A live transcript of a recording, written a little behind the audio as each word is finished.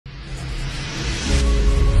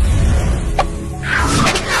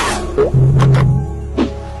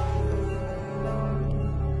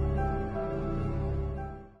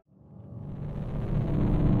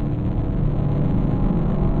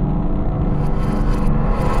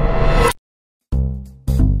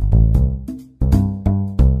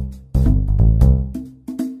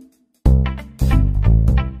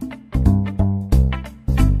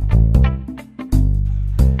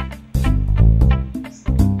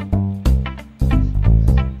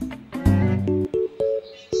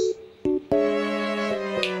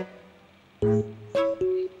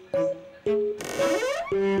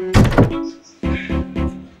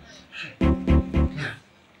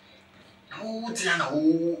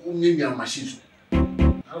Machines.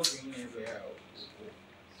 How for you never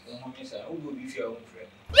who will be your own friend?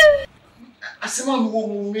 I said, Mamma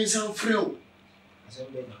will make some frill. I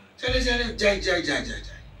said, Jai.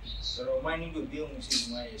 So, mining will be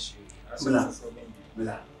almost my issue. Mila,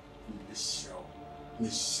 Miss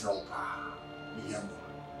Shopa,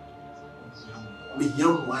 me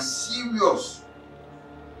young was serious.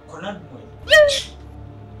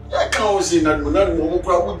 I can't see that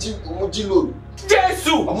Mujilo. Jesus!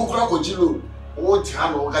 I'm going to Jilo. What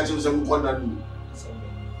Hano got you some one?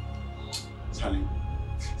 Sally,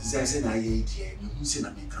 Zazen, I ate here. You said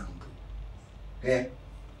I can't. Eh?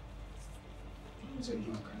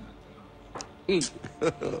 You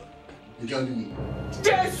can't me.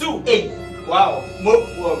 Jesus! Hey! Wow!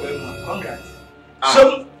 Congrats.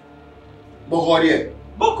 Some Boko.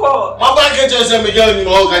 My back catches and Miguel in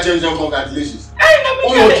all catches and congratulations.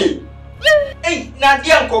 Okay. Hey,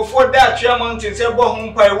 Nadia go for that mountain, say,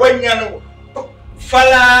 Bohum Pie, when you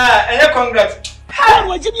Fala, and congrats. How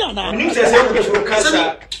was you on? You say,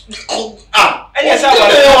 ah, and yes,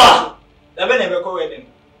 I never go wedding.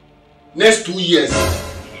 Next 2 years,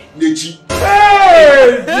 Nechi.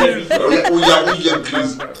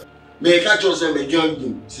 May catch yourself a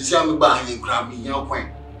young, Sisam Bahi, crab in your point,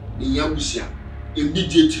 in Yamusia,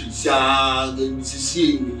 immediately, Sir, the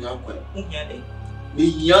Mississippi in your point. Me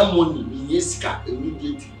young money, me yeska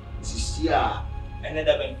immediately. This is here.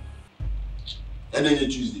 Another bank. And then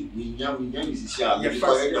Tuesday, me young is here. The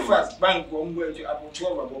first bank won't go to about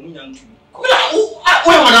 12 of them. Where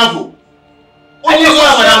am I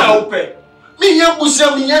open? Me young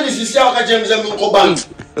Bussam, me young is here. I James and Moko Bank.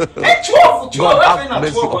 12,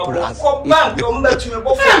 come back, come back to me.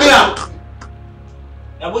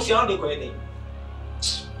 Now, what's your other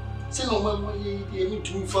say no man, you need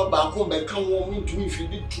to fall back home and come home into me if you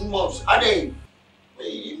did 2 months. I didn't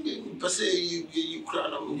say you cry.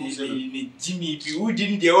 Jimmy, if you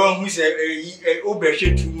didn't, the one who said,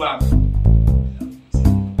 overshed 2 months.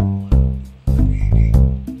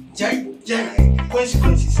 Jai,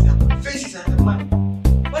 consequences, faces and the man.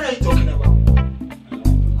 What are you talking about?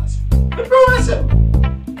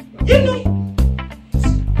 You know.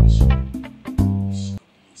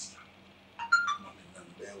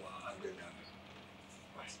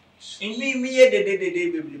 In me, the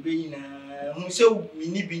who so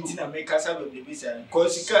many beans in a make us have a baby,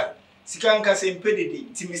 because Sikan can say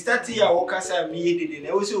impeded. Timmy started here, or Casa made and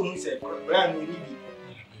also who said, Brian will be.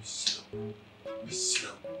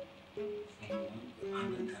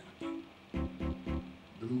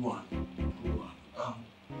 Blue one.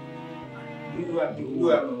 Blue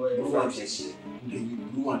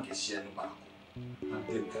one can share the back.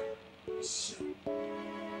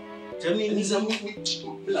 Jamie is a movie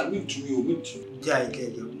to you. Jai,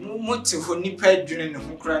 much for Nipper during the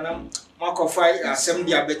Hukranam, Marco Fire,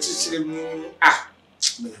 assembly, I bet you. Ah,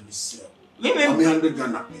 maybe I'm under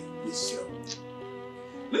Ghana, Monsieur.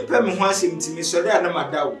 Mipper wants him to Miss Soliana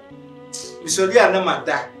Madao. Miss Soliana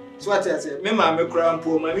Mada. So what I said, Mamma, I'm a crown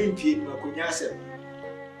poor, my impede, Macunyasa.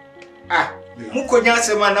 Ah,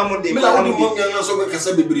 Mucunyasa, my number, the Malamu, so we can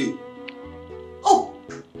say, oh,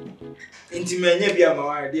 intimate, be a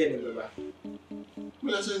my idea, never.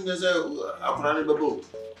 There's a crowded bubble.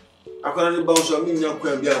 I can't bounce on me, no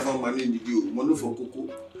quite be from my name, you, Monu for Coco,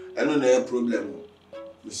 and no problem,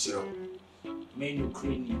 Monsieur. May no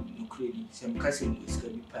credit, some cousin is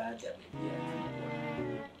going to be part of it.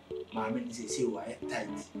 My men say, why tight.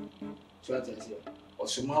 So I say, or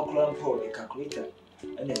some more crown for the calculator,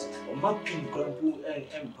 and then a mapping crumple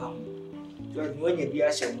and pound. So when you be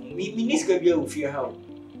asking me, Miss Gabia will fear how.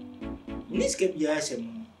 Miss Gabia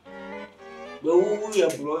asking. But we are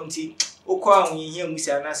bronty, O crown in here, Miss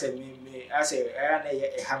Anna said, me, I say, I am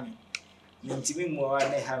a hammy. Meeting more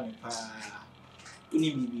than a hammy, pa.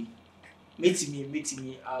 Unibi. Meeting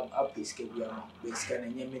me up his cabia, with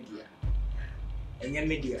scanning your media. And your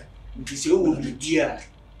media, it is your dear,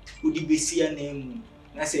 would you be see a name?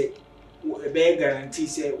 I say, a bear guarantee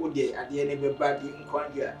say, oh, dear, at the end of the body in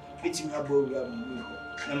Quandia, fitting your bow,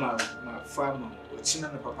 my farmer, or China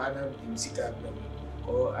Papa, music,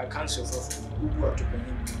 or I cancel for who are to bring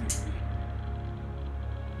him.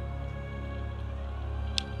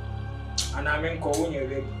 And I'm in calling you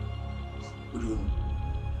ready.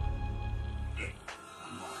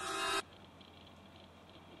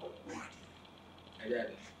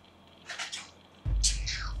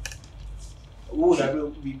 Oh, that will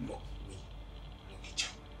be more.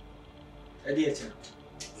 I did.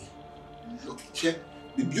 Look, check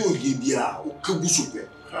the beauty of Kabusupe.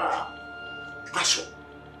 Passion.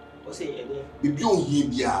 What's it? The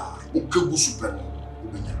beauty of Kabusupe.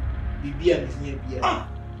 Bibia is near beer.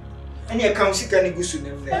 And you can't see any good soon.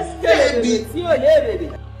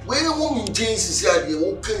 When a woman changes the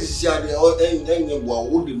old cases, or any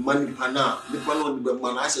would the money pana, the panel of the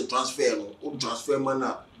man as a transfer or transfer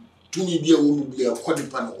manner. To me, dear woman, be a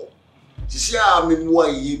quadruple. She said, I'm in why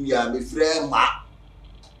you are my friend.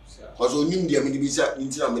 Because on India, maybe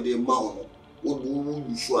into a mount. What do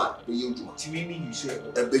you sure? You say,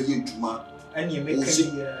 I beg you to ma, and you make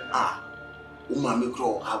Mammy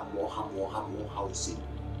Crow have more housing.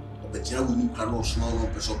 But you will cannot small on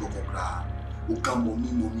person of cry. Who come on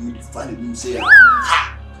me, funny him say,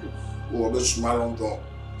 ha! Or the smile on door.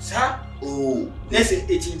 Sir? Oh, let's say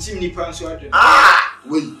 18 chimney pounds. Ah!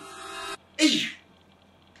 Wait. Hey!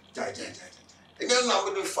 And then I'm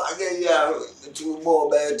going to fire two more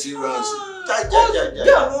bad tears.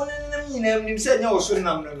 You said no, so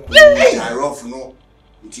no. I rough no.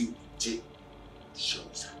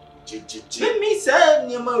 Let me say,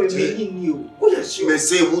 near my making you. May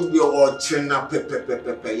say, would be all china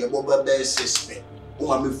pepper, your bobber bear sister.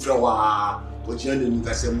 Oh, I'm a flower. But you didn't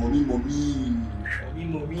say, mommy.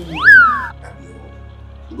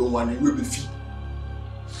 You don't want to be feet.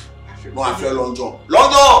 No, I fell on John.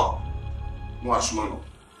 No, Ashmano.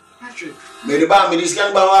 Patrick. May the bar me this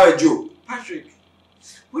can buy you. Patrick.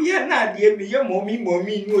 We are not dear me, your mommy, no,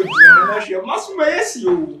 you must miss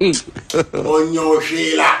you. On your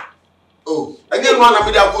Sheila. Oh, I get one of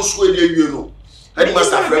the apple square, you know. I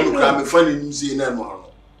must have friend cram funny news in and one.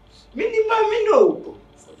 Minimum, no.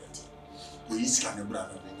 Police can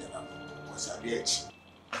brother was a bitch.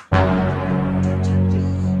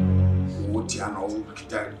 What you know,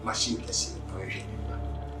 guitar machine can see.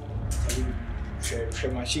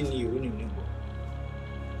 Machine you wouldn't know.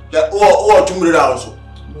 Yeah, or 200 also.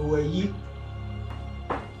 No way.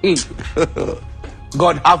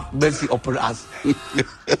 God have mercy upon us.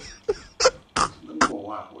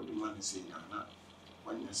 What the man is saying now.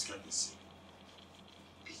 When you're scared,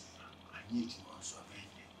 I need to also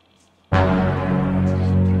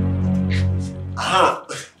aha.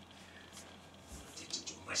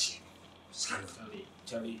 Machine.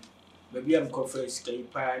 Charlie. Baby, I'm confessed. Stay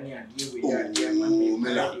pioneer. You will be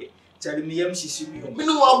Charlie, me, I'm she me. Me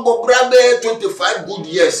no want go grab 25 good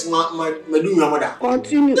years. My do your mother.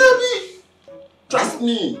 Continue. Trust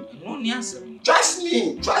me. Trust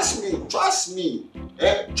me. Trust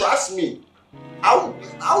me. I'll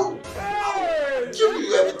give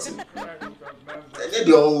you everything. And then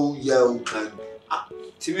the whole year can.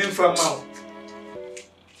 Timmy from out.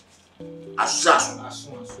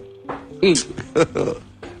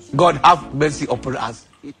 God have mercy upon us.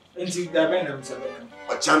 Into the venom.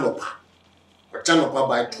 Ochanopa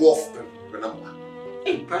by 12 number.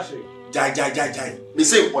 Hey, Patrick. Jai. Me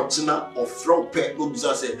say Ochina or Frau Pet no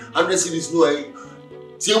bisa say 100 cities no eh.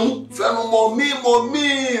 Tiemu feno mommy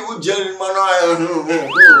o Jerry man.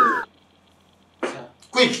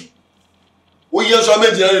 Quick. We yen so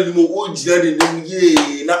amedi na mo o jira ni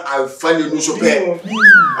ye na I find no so pay.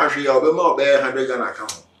 Ahwe ya obema obe 100 Ghana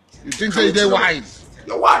account. You think say they wise?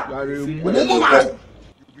 You what? You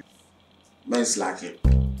man slacking.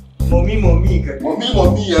 Mommy,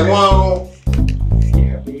 you know.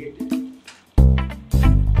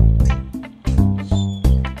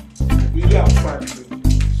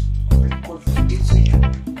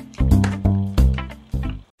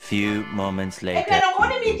 Few moments later. What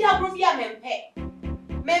do you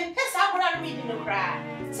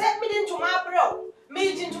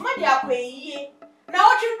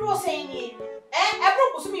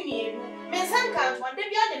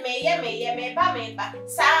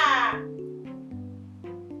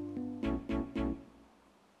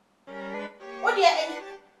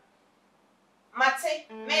Mate,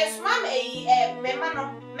 mes me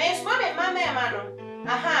mano.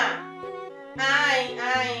 Aha.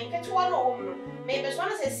 Ai, que tu ano omno. Me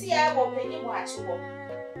beswana se si a wo penyi wo achiwo.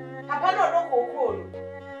 Papa no kokoro.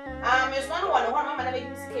 Meswana wo no mama na be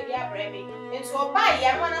sike bi abreme. Nti oba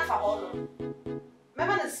ya no na fa ho no.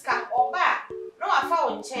 Mama na ska oba no afa wo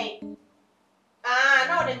nchen. Ah,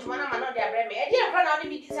 no, the Tumana man, no, they are brave. I didn't run out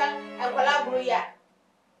of it and collaborate.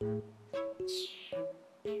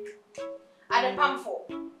 At the pump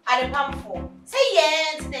for. Say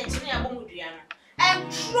yes, then to me, I'm going to Diana.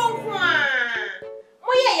 And true one.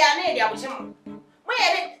 Moya, I was him. Moya,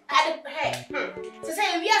 at the head. To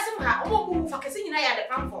say, we are somehow, oh, for kissing I had the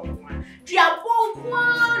pump for one. Do you have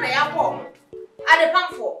one? I have one. At the pump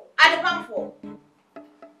for.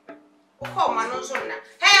 Oh, my no son.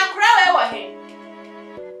 Hey, I'm crying over him.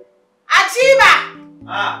 Achiba!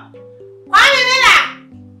 Ah! Kwame Miller!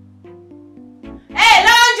 Hey,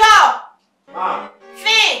 Lonjo! Ah!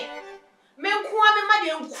 Fin! Me Kwame Madi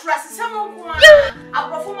Crassi, someone I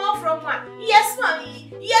perform from one. Yes,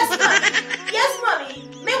 mommy! Yes, mommy!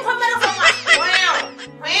 Me Kwame from one.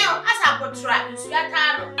 Well, as I put track, you see a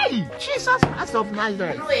time. Hey, Jesus, as of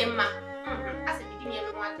Nazareth. No, Emma. As a beginning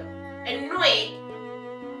of water. And no,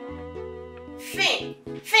 Fin!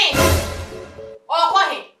 Oh, go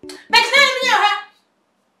ahead. But now,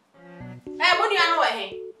 eh, money I know eh.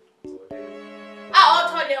 Ah, all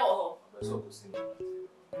told you.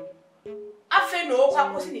 I feel no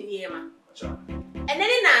what in the ma. And then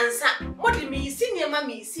in answer, what do me senior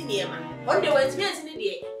mammy senior man? One day was me in the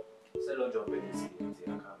day.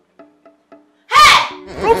 Hey!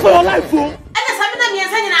 Run for your life, fool. And the Sabina me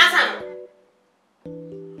sending answer.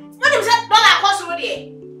 What is that dollar cost with it?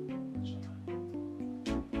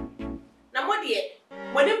 Now, what dear?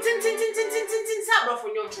 When him tin sabro for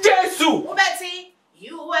you. Jesus! Oh, Betty,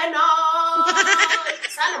 you and all.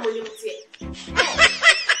 Sana William.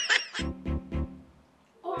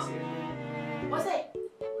 Oh, what's that?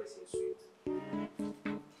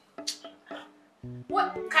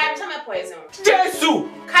 What? Kai some poison. Jesus!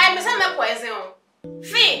 Kai some poison.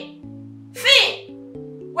 Fin.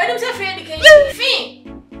 When you say free education, fin.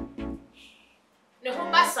 No, who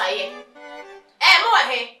basaye? More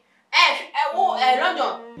here.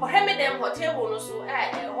 London, for him, them hotel no so,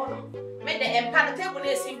 made the empire table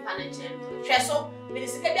is in Panachin. Cheso,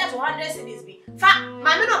 Minister Gabia to 100 cities be. Fat,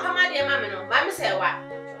 Mamma no Pama dear Mamma, Mamma say what?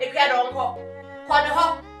 If you had on call, call the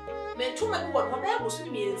hop. Men too much what Papa was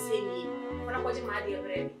with me and say me when I'm watching my dear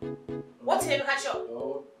baby. What's in the catch up?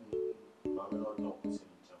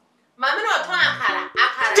 Mamma no Tona,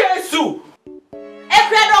 Jesus! If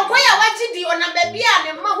you don't go, what you do on a baby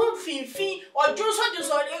and a mahum fee or juice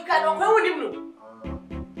or you can't go with him.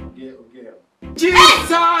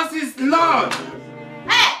 Jesus is Lord!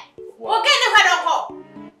 Hey! Okay, if I don't call.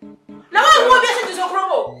 Now I won't be to so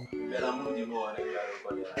crumble.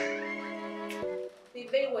 The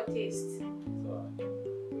very what taste.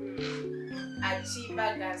 Achiba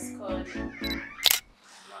Gascon.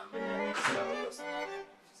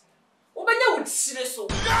 Obenya would see so.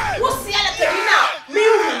 What's the other thing now? Me,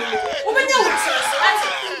 Obenya would see so.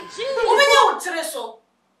 Obenya would see so.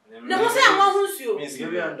 No, what's that one who's you? Miss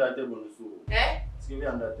Gavin under the table. Eh? Skivy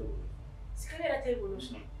under the table. Skivy at the table.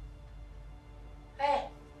 Eh?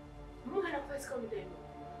 Who had a place come there?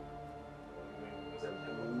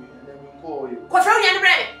 What's wrong with the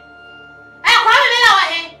bread? Eh, Kwame Miller,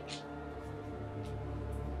 eh?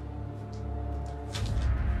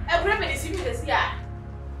 Everybody see me this year.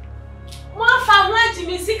 One for one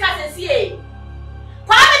Jimmy Sick as a CA.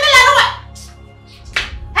 Kwame Miller, what?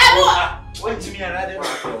 Hey, what?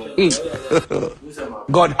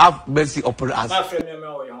 God have mercy upon us.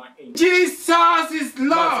 Jesus is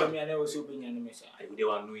Lord.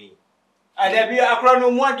 And there be a crown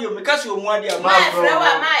of one deal because you want your my friend,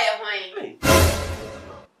 my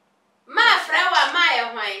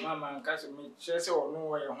friend, Mamma, cousin, me, chess or no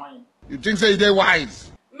way of wine. You think say they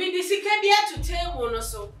wise? Me this can be to table or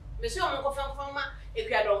so. Monsieur Uncle Farmer, if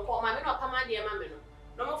you don't call my no come dear mamma.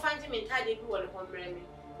 No more find him in tidy do on home remedy.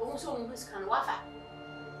 Also, who's can wafa.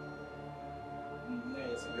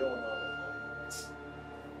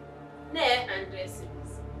 Nay, and dresses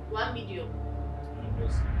 1 million.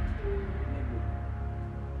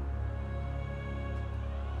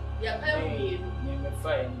 Yeah, I will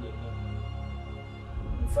fire.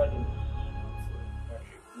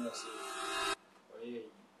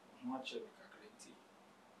 Much of a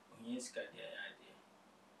yes,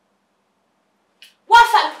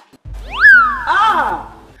 wafa.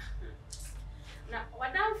 Ah! Now,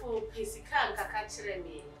 what down for Pisica and Cacachere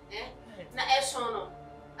me, eh? Na Essono,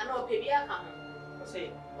 and no Pebia come.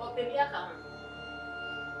 Say, or Pebia come.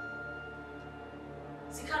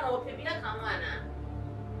 Sicano or Pebia come, Anna.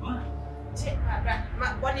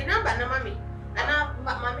 What the number, no, mammy. And now,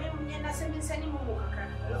 mammy, and I send me sending Mumuka.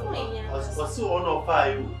 Was so on of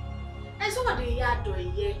fire. And so what do you do a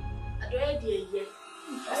year? A do a year.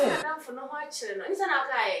 I'm for no watching. It's an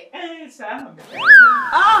okay.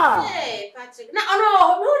 Ah! Hey, Patrick. No,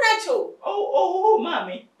 no, who natural? Oh,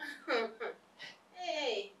 mommy.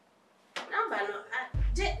 Hey. Number no.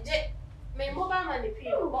 Me mobile money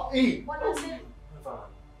people. What is it?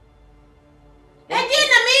 And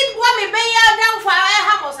then me want me pay down for our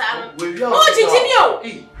house. Oh, Jitimio.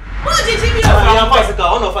 Oh, Jitimio.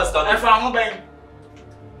 One of us can. I found bank.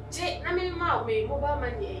 Na me mobile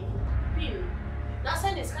money. Pin. Na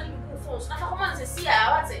send this can you phones. Na come on see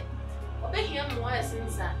what it. Obey here more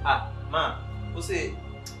since. Ah, ma. Who say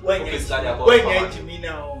When you Jimmy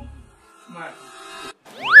now. Man.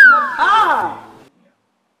 Ah!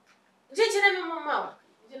 Jijina me mama.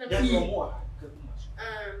 That's no more.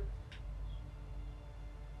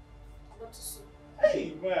 What to say?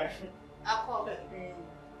 Hey, man. Akọ.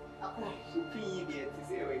 Pin there to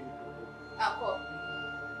say when you Akọ.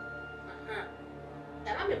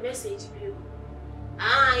 That me message you.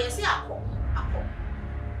 Ah, yes, akọ.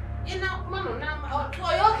 You know, mama, now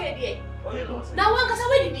you okay there? Now one kasa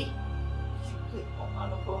where did he?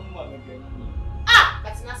 Ah,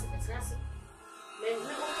 but nasi.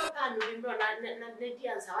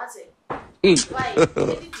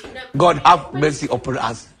 God have mercy upon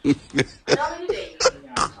us.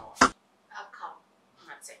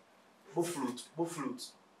 Bufflute.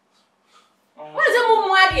 What is a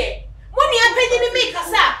mummy? Money I pay in the make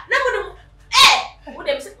us up. No, what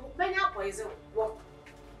them say? When you poison, what?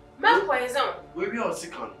 Man poison. We are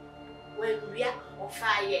sick on. When we are on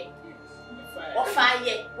fire.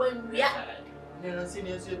 When we are. Never seen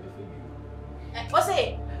you before. What's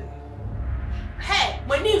it? Hey,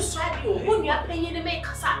 when you strike you, when you are paying the make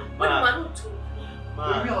us up, what do you want to?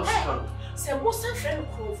 We are sick on. Say, what's a friend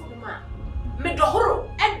of the man? Medoro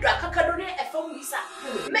and Dracacadone a phone visa.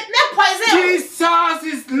 Me poison. Jesus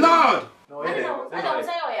is Lord. No, I don't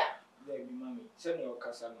say, oh, yeah. Baby, mommy, send your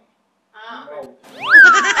casano. Ah.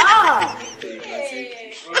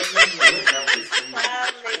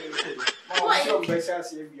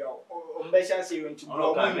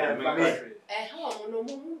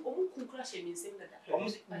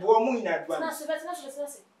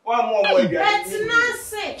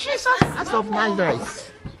 Jesus, that's of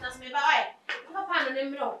Nazareth.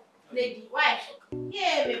 Lady, why?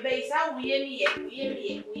 Yeah, me base how we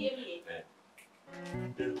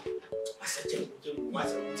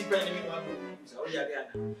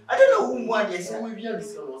I don't know who one is. We are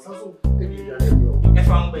this one. If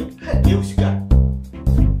I'm going, you got.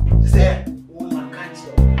 Say, oh, my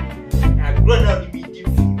country. I grown up to be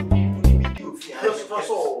different.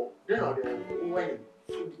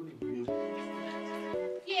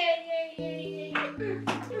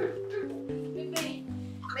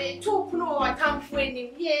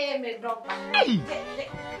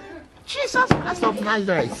 Jesus, that's of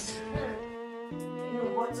Nazareth.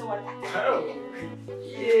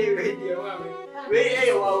 Yeah,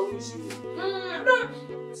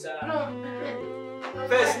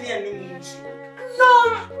 first name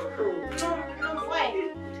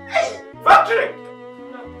Patrick!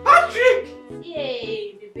 Patrick!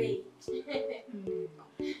 Yay, baby.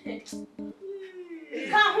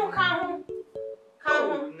 Come.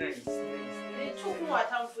 Nice. They took more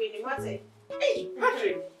time for you. What's it? Hey,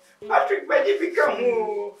 Patrick, where did you become?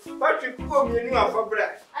 Patrick, come here, you are for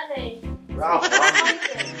bread. Are they? Ralph, I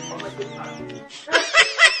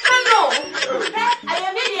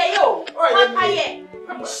am in yo.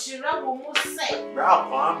 Papa, she will say. Ralph,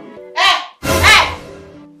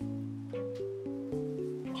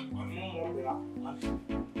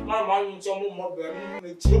 my mom is some more better.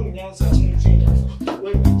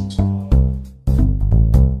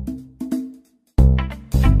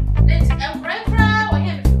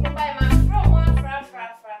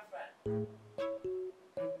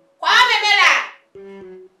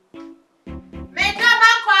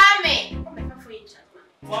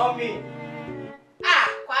 Mommy. Ah,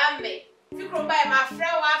 Kwame. You can buy my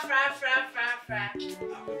friend,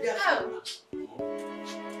 Oh.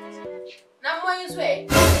 Now, more is way.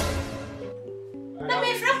 Now,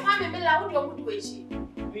 my friend Kwame, me loud your good way.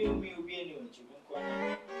 Me will be anyway.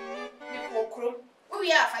 You call we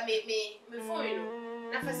are for me before you know.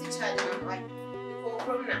 Not for such a charge, right? You call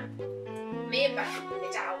Chrome now. Maybe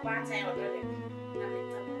it's our one time or another.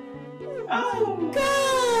 Oh,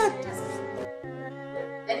 God!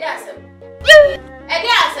 Ediasem.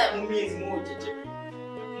 Means more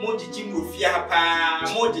Jim will fear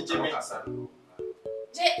more Jimmy.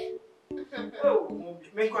 Oh,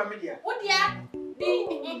 make one media. What ya?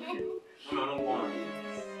 no.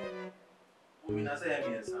 I say,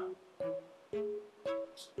 yes, sir.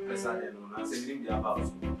 I say, no, I say, leave the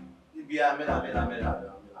house. Be a mela.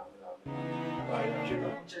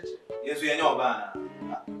 Yes, we know about.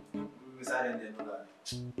 Miss Allen,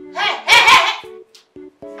 Hey.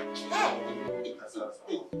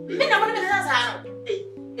 Me na mo ni na sa no.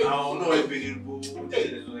 I know if you do.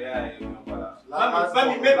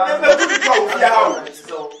 Mami, me put it out here how.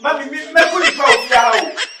 Mami, me put it out here how.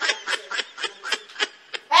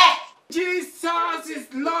 Hey. Jesus is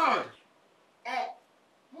Lord.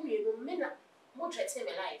 Mommy, me na mo threaten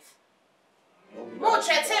my life. Mo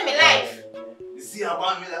threaten my life. You see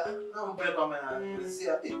about me that now I'm preparing. You see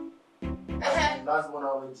at it. That's what I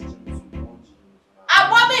went to do.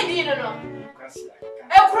 Abo be di no.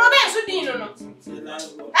 E kuro be so di no.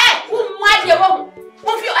 Ku mu ade wo.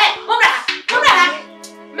 Mo fi mo bra.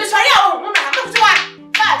 Me sori a wo, mo bra. Me so wa.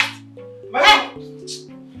 Fast.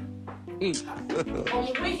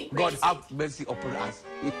 God have mercy upon us.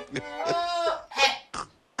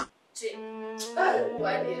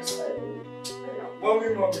 Mommy.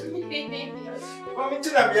 Mommy,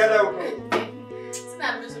 tina biada wo.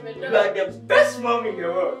 You are the best mom in the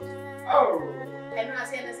world. Oh. I know I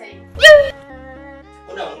say the same.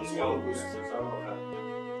 Una unsiya wo.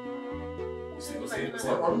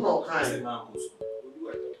 I'm not kind.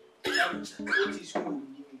 What is school?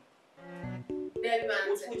 Baby man.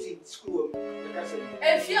 What is school?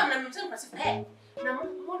 If you am na mtum kwase pe. Na mo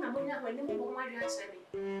na mo nya hwani mo mo adua kyerɛ me.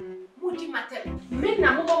 Mo di matem. Me na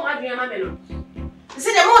mo mo adua ma me no.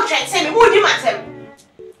 Se de mo twɛn se me mo di matem.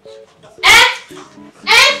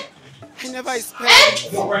 He never is spared.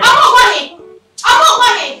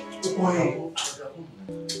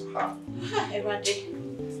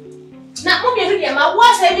 Na mo bienu dia ma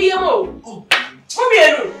wa sa bi yem o. Mo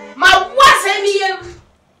bienu ma wa sa bi yem.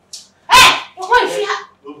 Wo fi ha.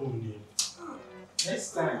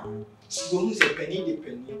 Next time, go say penny de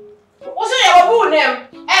penny. O se ya wo bu nem.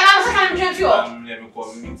 Na se kan twen fi o. Let me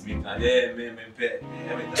community me me pay.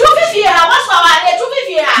 Tu fi ha, wa so wa le tu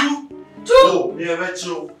fi ha. Tu. Oh, me ebe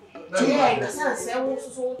chill. Yeah, kasa se wo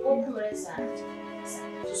so o kumere sa.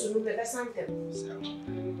 So no be santem.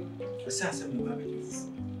 Asa me ba be.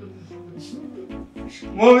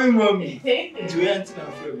 Mommy. Do you want to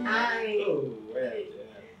know? Ai. Oh,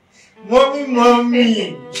 well.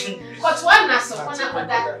 Mommy. Kot one na so kona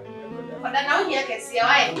koda. Koda na ohia kese ya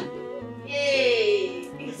wai. Eh.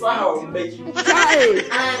 If I have mbeji.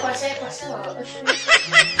 Kwashe.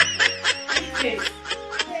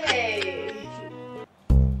 Hey.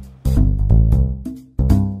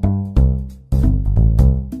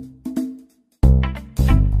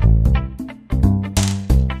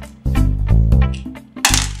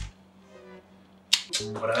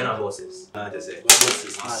 What are bosses? Just say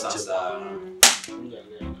bosses.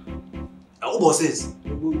 Who bosses?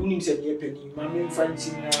 Unim se be penny, mama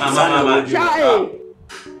fancy na. Mama.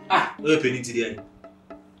 No penny today.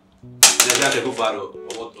 Let's go faro.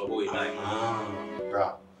 What boy nine.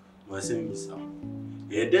 Bra. No say me sa.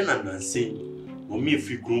 E den na say. Mo me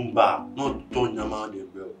fi grumba, no to nyama de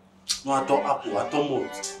bro. No ato apple, ato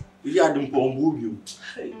malt. You ya dem pombu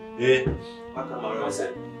bi. Mama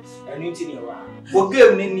say. Enu ti ne wa. Bo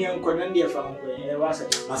game ni ni anko na ndie fa nko e wa sa.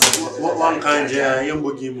 One kan je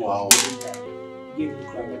yembo game wa o. Game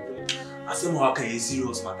kra me. Asem wa kan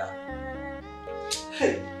serious matter.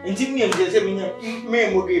 Hey, enti me am je say me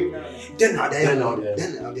mo game na. Then how they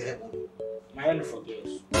My hand for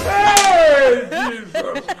girls. Hey,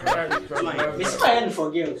 Jesus Christ. It's my hand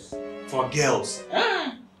for girls. For girls.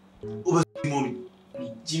 Over mommy.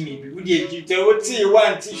 Jimmy, we did you what see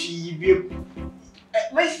one tissue be.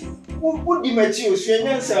 What the material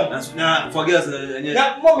so now for girls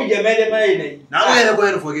that mommy the made now we are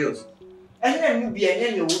going for girls. And then you be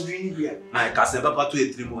and you would drink beer. I can't papa to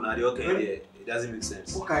a 3 months. Okay, it doesn't make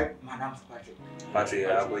sense. Okay, Madam Patrick,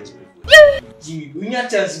 I'm going to Jimmy, we need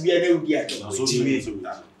chance to be a new gear. so Jimmy.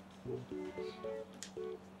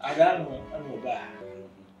 I don't know, I'm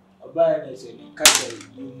a say, catch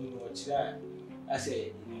you watch that. I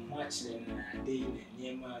say, much then a day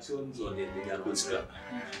near my son, So they are considered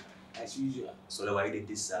as usual. so the way they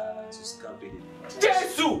this to scamp it.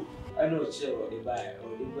 Jesus! I know chair or the buy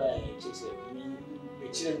chase me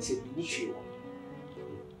children say initial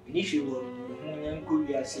one young could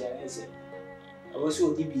be as I said. I was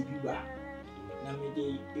so deep back. Now me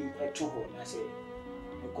they a trouble, I say.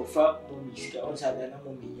 Kofa mommy ska on sa na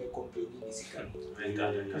mommy ye company ni sika.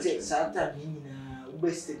 I say Satan ni na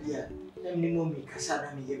ubeste dia. Na me mommy kasa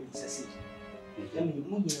na me ye misase. Na me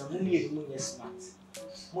munya smart.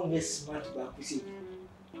 Munya smart ba ku say.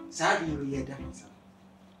 Sa di ro ye da.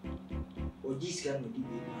 O dis kan no di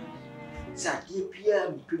be ma. Sa die pia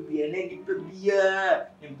mi pebia na ni pebia.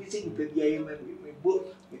 Em pese ni pebia ye ma me bo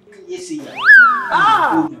me ye say ya.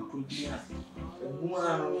 Ah! Ku dia.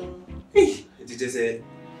 Hey, just say,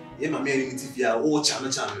 "Yeah, my man, if you are all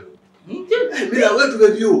channel." Mira, where to be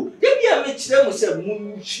you? If you are make them say,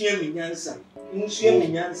 "Munshia minyansa, munshia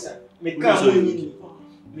minyansa," me come in.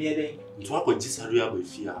 Me then. To what just a real with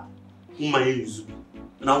fear. My use.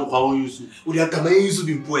 Now, how use? Would you come in to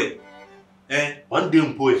be poor? One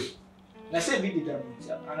damn boy. I say, be the damn,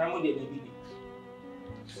 and I'm going to be.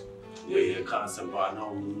 Yeah, can't say about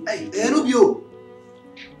now. Hey, Rubio.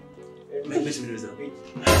 Make me some result.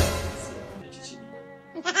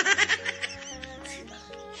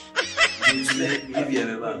 If you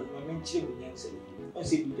ever, I'm in chilling, I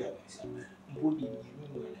say, be that. Body,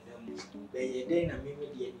 then I made the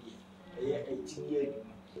idea. 18 years,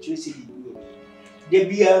 Tracy. There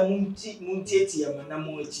be a Munti, a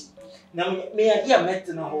Manamochi. Now, may I dear met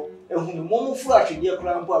now, and whom the moment flash in your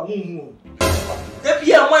cramp or moon. There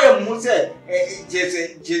be a my Musa, just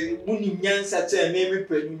Munny Yansa, maybe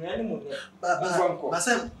penny animal. but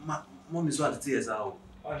Mom is one of the tears out.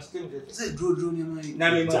 I still say, drew near my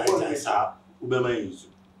name. Ubema use.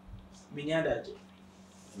 Minyada.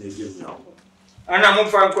 They give me out. And I'm on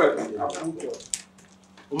Franco.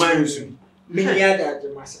 My use. Minyada, the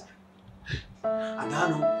massa. I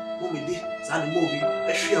don't know, Mommy did, Sandy Moby,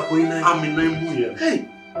 a sheer going. I'm in name. Hey,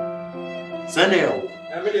 Sanel.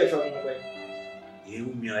 I'm ready for me. You,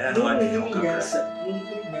 me, I don't want to answer.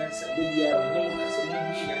 Baby, I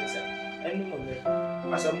answer.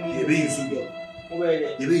 And as I'm the base.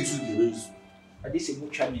 I did say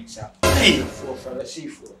much answer. Hey, for a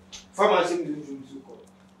seafood. Farmers in the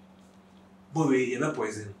boy, you're not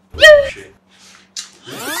poison.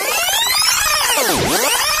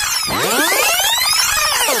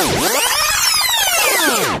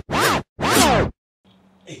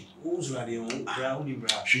 Hey, who's ready? Brownie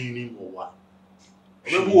brown. she need more.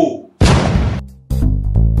 Whoa.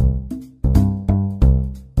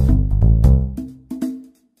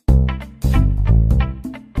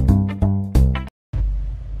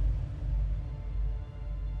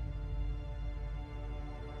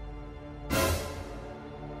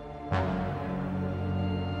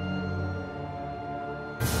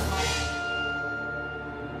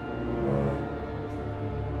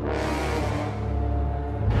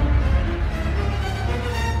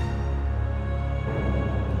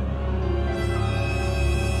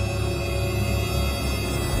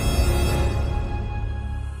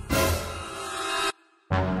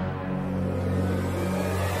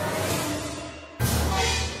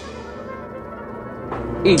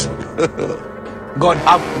 God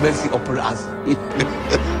have mercy upon us.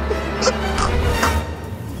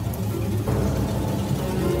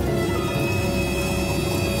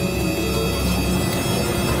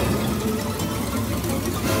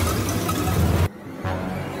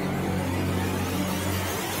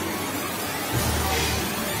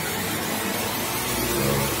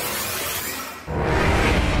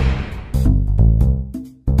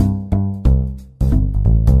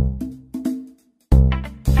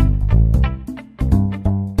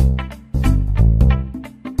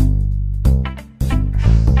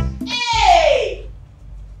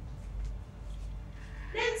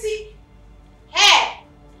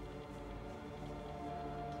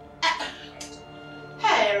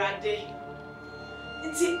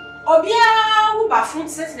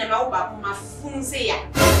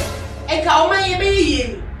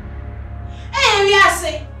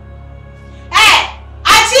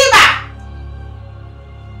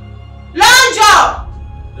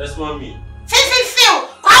 That's mommy. Phil.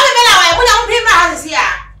 Kwame Mela wa ebuna wo pema house ya.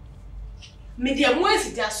 Me de mo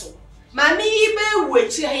afita so. Mami be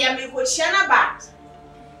wechi ya me ko chia na ba.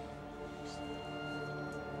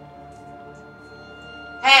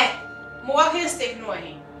 Mo walking stick no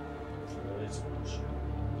he.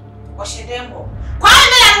 O shedembo. Kwame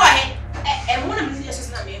Mela no he. Mo na me Jesus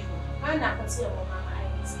na me ko. Ma na kwati mo mama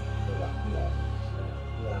ayisi.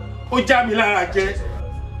 O Jamila ake.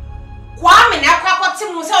 Kwame na kwa kwati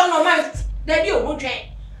mo se no ma daddy o bodwen.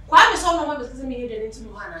 Kwame so no ma be se me he de nti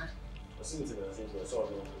mo hana.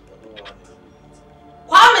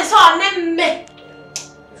 Kwame so ne me.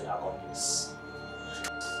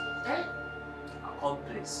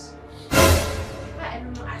 Accomplice. I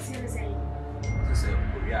don't know, I see the same.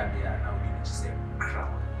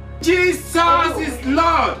 Jesus is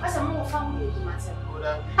Lord. What's a more family to myself?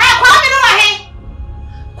 Hey, Kwame no he.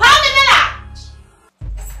 Kwame Mela.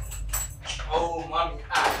 Oh, mommy.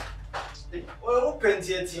 Oh,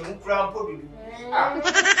 plenty of tea, grandpa. You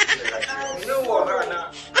know what,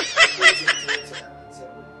 Hannah?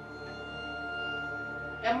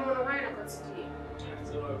 I'm on a ride of consider.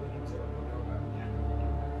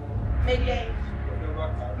 Maybe I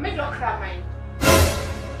make no cry mine.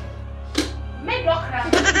 Me doctor.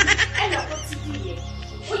 And I put TD.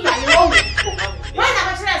 We are wrong. Why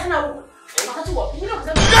not try now? What to walk? You know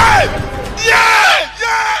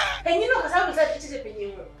yeah. And you know cuz I was at the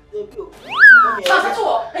opinion. What to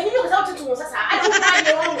walk? And you know cuz I was to I don't know why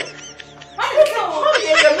you're wrong.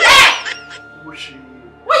 What do you know?